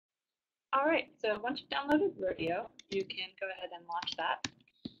All right, so once you've downloaded Rodeo, you can go ahead and launch that.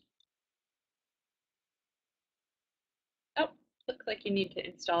 Oh, looks like you need to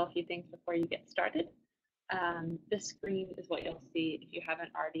install a few things before you get started. This screen is what you'll see if you haven't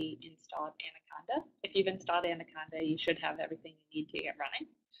already installed Anaconda. If you've installed Anaconda, you should have everything you need to get running.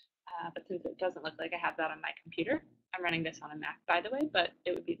 But since it doesn't look like I have that on my computer, I'm running this on a Mac, by the way, but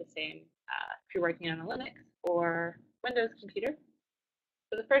it would be the same if you're working on a Linux or Windows computer.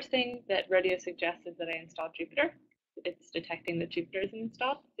 So the first thing that Rodeo suggests is that I install Jupyter. It's detecting that Jupyter is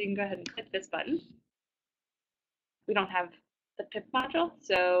installed, so you can go ahead and click this button. We don't have the pip module,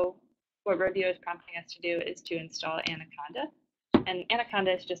 so what Rodeo is prompting us to do is to install Anaconda. And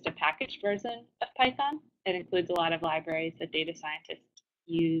Anaconda is just a packaged version of Python. It includes a lot of libraries that data scientists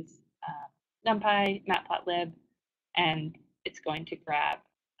use, NumPy, Matplotlib, and it's going to grab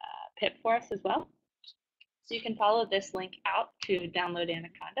pip for us as well. So you can follow this link out to download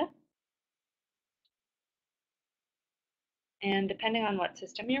Anaconda. And depending on what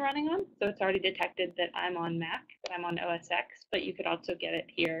system you're running on, so it's already detected that I'm on Mac, that I'm on OS X, but you could also get it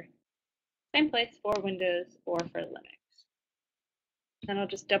here, same place for Windows or for Linux. Then I'll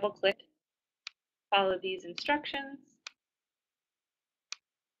just double click, follow these instructions.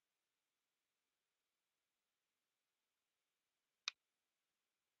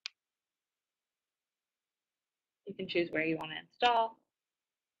 You can choose where you want to install.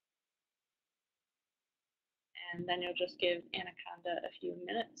 And then you'll just give Anaconda a few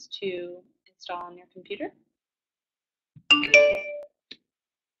minutes to install on your computer. All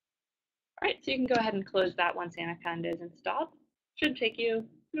right, so you can go ahead and close that once Anaconda is installed. Should take you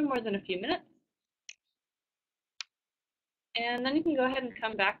no more than a few minutes. And then you can go ahead and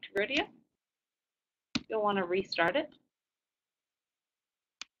come back to Rodeo. You'll want to restart it.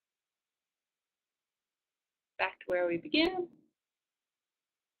 Back to where we began.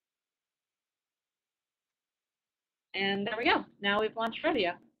 And there we go. Now we've launched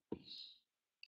Rodeo.